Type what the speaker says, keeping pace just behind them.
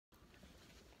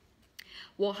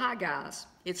Well, hi guys,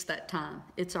 it's that time.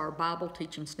 It's our Bible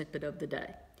teaching snippet of the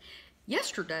day.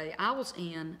 Yesterday, I was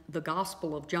in the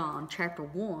Gospel of John, chapter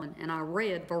 1, and I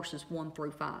read verses 1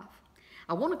 through 5.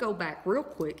 I want to go back real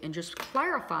quick and just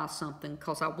clarify something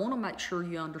because I want to make sure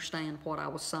you understand what I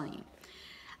was saying.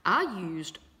 I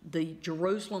used the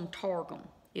Jerusalem Targum.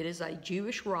 It is a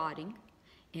Jewish writing,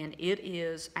 and it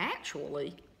is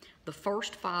actually the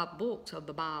first 5 books of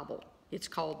the Bible. It's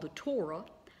called the Torah,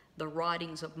 the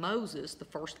writings of Moses, the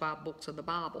first 5 books of the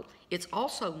Bible. It's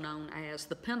also known as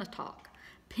the Pentateuch.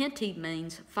 Penti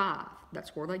means 5.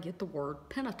 That's where they get the word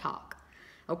Pentateuch.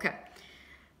 Okay,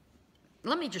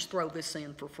 let me just throw this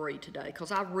in for free today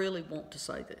because I really want to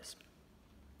say this.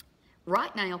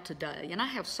 Right now today, and I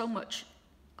have so much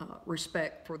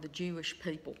respect for the Jewish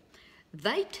people,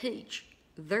 they teach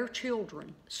their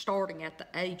children starting at the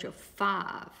age of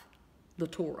 5 the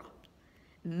Torah.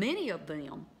 Many of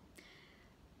them,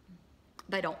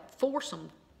 they don't force them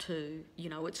to,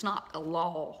 it's not a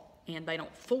law, and they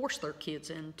don't force their kids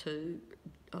into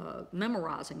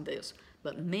memorizing this.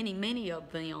 But many of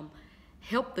them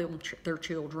help their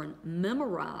children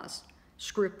memorize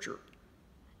Scripture.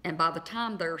 And by the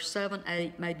time they're 7,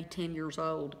 8, maybe 10 years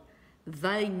old,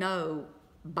 they know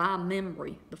by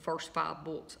memory the first 5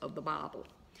 books of the Bible.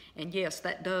 And yes,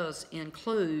 that does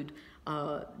include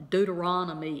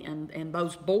Deuteronomy and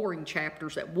those boring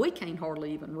chapters that we can't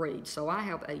hardly even read. So I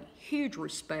have a huge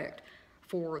respect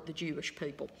for the Jewish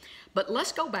people. But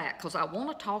let's go back because I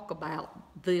want to talk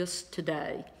about this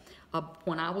today.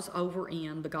 When I was over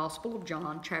in the Gospel of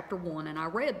John, chapter 1, and I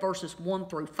read verses 1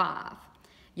 through 5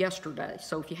 yesterday.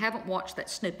 So if you haven't watched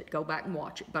that snippet, go back and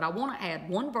watch it. But I want to add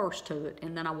one verse to it,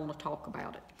 and then I want to talk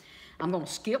about it. I'm going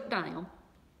to skip down,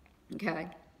 okay,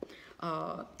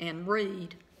 and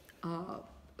read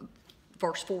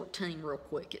verse 14 real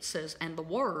quick. It says, "And the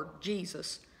Word,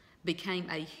 Jesus, became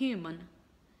a human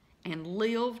and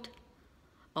lived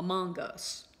among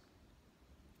us."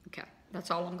 Okay,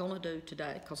 that's all I'm going to do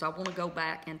today because I want to go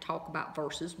back and talk about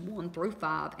verses 1 through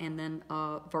 5 and then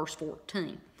verse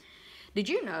 14. Did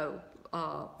you know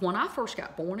when I first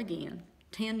got born again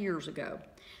 10 years ago,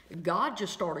 God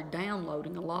just started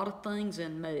downloading a lot of things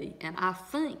in me, and I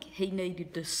think He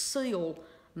needed to seal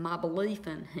my belief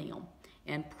in Him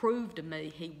and prove to me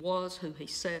He was who He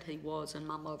said He was in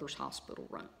my mother's hospital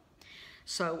room.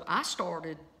 So I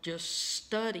started just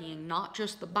studying not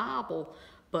just the Bible,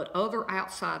 but other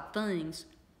outside things,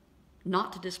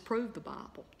 not to disprove the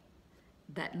Bible,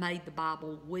 that made the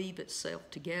Bible weave itself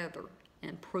together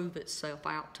and prove itself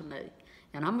out to me.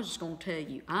 And I'm just going to tell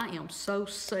you, I am so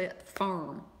set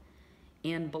firm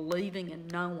in believing and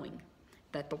knowing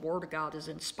that the Word of God is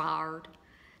inspired,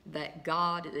 that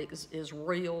God is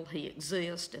real, He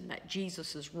exists, and that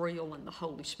Jesus is real and the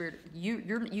Holy Spirit.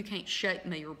 You can't shake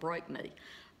me or break me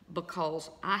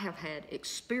because I have had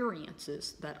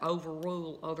experiences that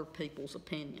overrule other people's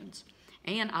opinions.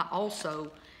 And I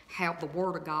also have the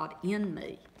Word of God in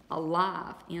me,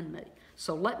 alive in me.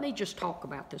 So let me just talk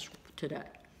about this today.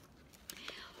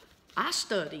 I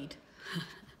studied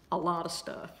a lot of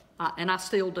stuff, and I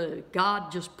still do.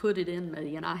 God just put it in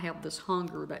me, and I have this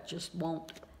hunger that just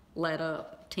won't let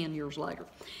up 10 years later.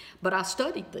 But I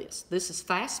studied this. This is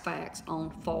Fast Facts on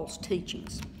False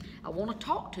Teachings. I want to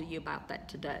talk to you about that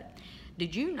today.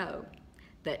 Did you know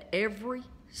that every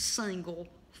single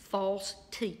false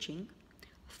teaching,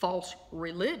 false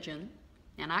religion,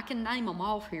 and I can name them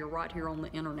off here right here on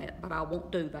the internet, but I won't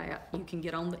do that. You can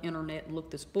get on the internet and look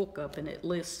this book up, and it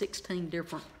lists 16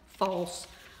 different false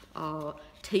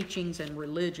teachings and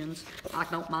religions. I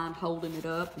don't mind holding it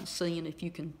up and seeing if you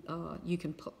can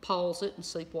pause it and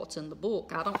see what's in the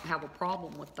book. I don't have a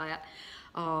problem with that.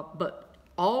 But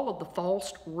all of the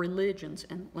false religions,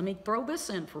 and let me throw this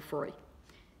in for free,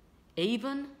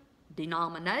 even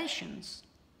denominations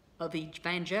of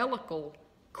evangelical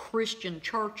Christian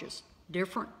churches,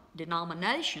 different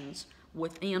denominations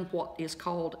within what is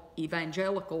called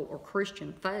evangelical or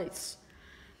Christian faiths,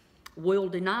 will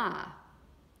deny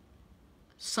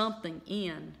something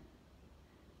in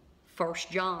 1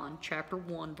 John chapter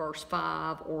 1 verse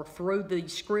 5 or through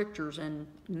these scriptures, and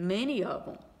many of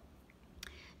them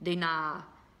deny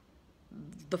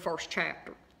the first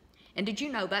chapter. And did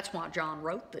you know that's why John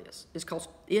wrote this? Is because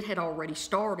it had already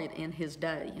started in his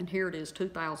day. And here it is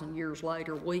 2,000 years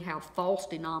later, we have false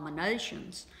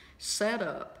denominations set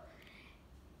up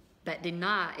that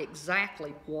deny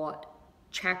exactly what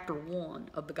chapter 1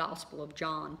 of the Gospel of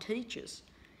John teaches.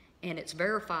 And it's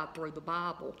verified through the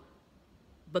Bible.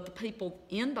 But the people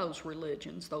in those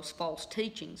religions, those false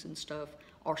teachings and stuff,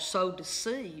 are so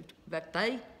deceived that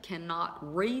they cannot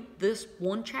read this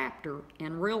one chapter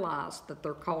and realize that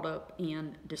they're caught up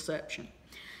in deception.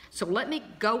 So let me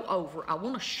go over, I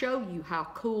want to show you how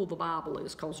cool the Bible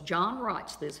is, because John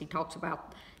writes this. He talks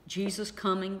about Jesus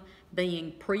coming,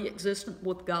 being pre-existent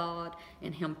with God,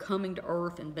 and him coming to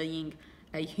earth and being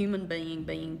a human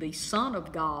being the Son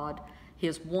of God,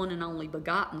 his one and only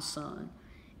begotten Son,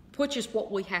 which is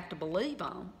what we have to believe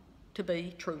on to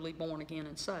be truly born again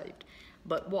and saved.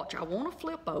 But watch, I want to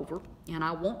flip over, and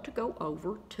I want to go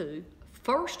over to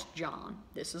 1 John.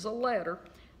 This is a letter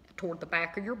toward the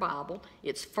back of your Bible.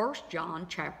 It's 1 John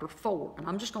chapter 4. And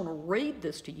I'm just going to read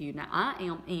this to you. Now, I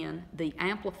am in the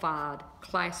Amplified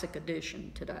Classic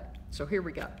Edition today. So here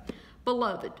we go.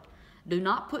 Beloved, do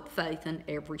not put faith in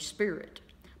every spirit,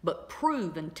 but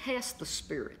prove and test the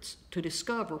spirits to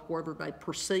discover whether they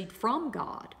proceed from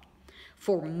God.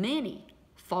 For many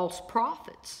false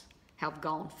prophets have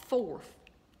gone forth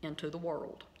into the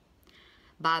world.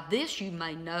 By this you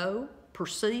may know,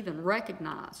 perceive, and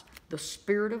recognize the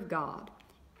Spirit of God.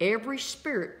 Every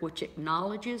spirit which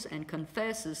acknowledges and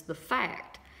confesses the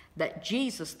fact that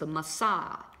Jesus the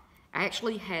Messiah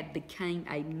actually had become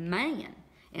a man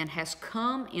and has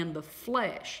come in the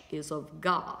flesh is of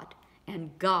God,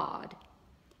 and God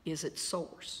is its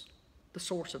source, the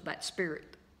source of that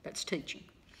spirit that's teaching.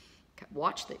 Okay,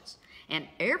 watch this. And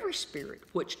every spirit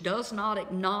which does not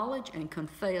acknowledge and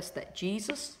confess that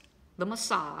Jesus, the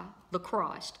Messiah, the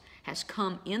Christ, has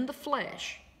come in the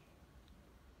flesh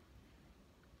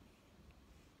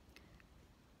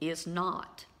is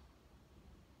not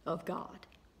of God.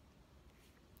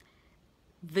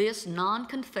 This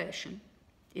non-confession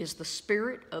is the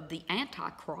spirit of the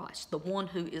Antichrist, the one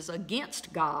who is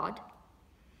against God,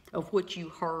 of which you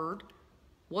heard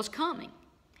was coming.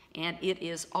 And it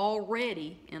is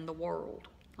already in the world.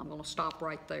 I'm going to stop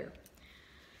right there.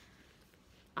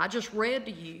 I just read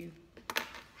to you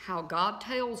how God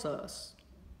tells us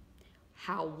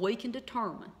how we can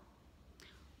determine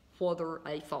whether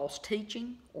a false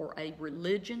teaching or a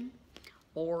religion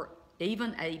or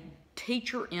even a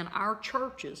teacher in our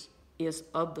churches is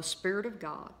of the Spirit of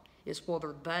God, is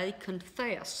whether they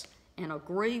confess and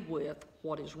agree with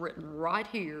what is written right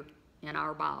here in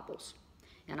our Bibles.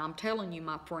 And I'm telling you,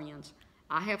 my friends,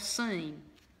 I have seen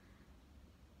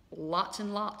lots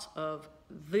and lots of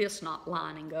this not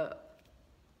lining up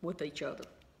with each other.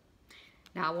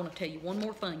 Now, I want to tell you one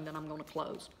more thing, then I'm going to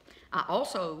close. I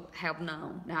also have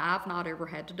known, now I've not ever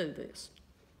had to do this,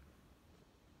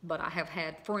 but I have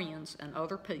had friends and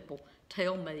other people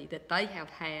tell me that they have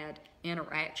had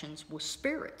interactions with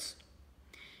spirits.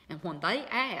 And when they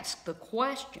ask the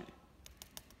question,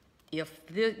 if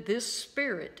this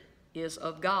spirit is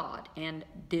of God, and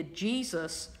did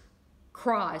Jesus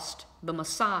Christ, the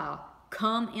Messiah,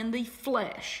 come in the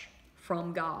flesh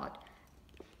from God?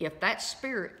 If that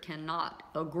spirit cannot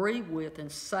agree with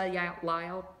and say out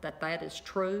loud that that is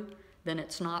true, then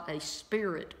it's not a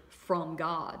spirit from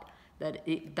God.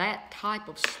 That type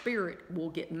of spirit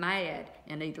will get mad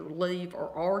and either leave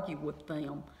or argue with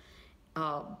them.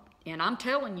 And I'm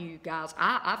telling you guys,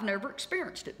 I've never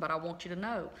experienced it, but I want you to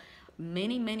know,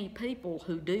 many people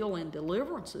who deal in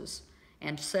deliverances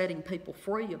and setting people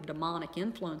free of demonic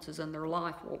influences in their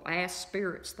life will ask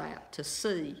spirits that to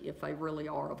see if they really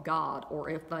are of God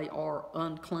or if they are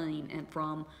unclean and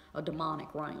from a demonic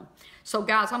realm. So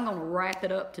guys, I'm going to wrap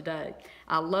it up today.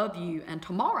 I love you, and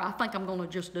tomorrow I think I'm going to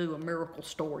just do a miracle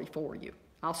story for you.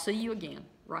 I'll see you again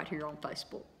right here on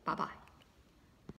Facebook. Bye-bye.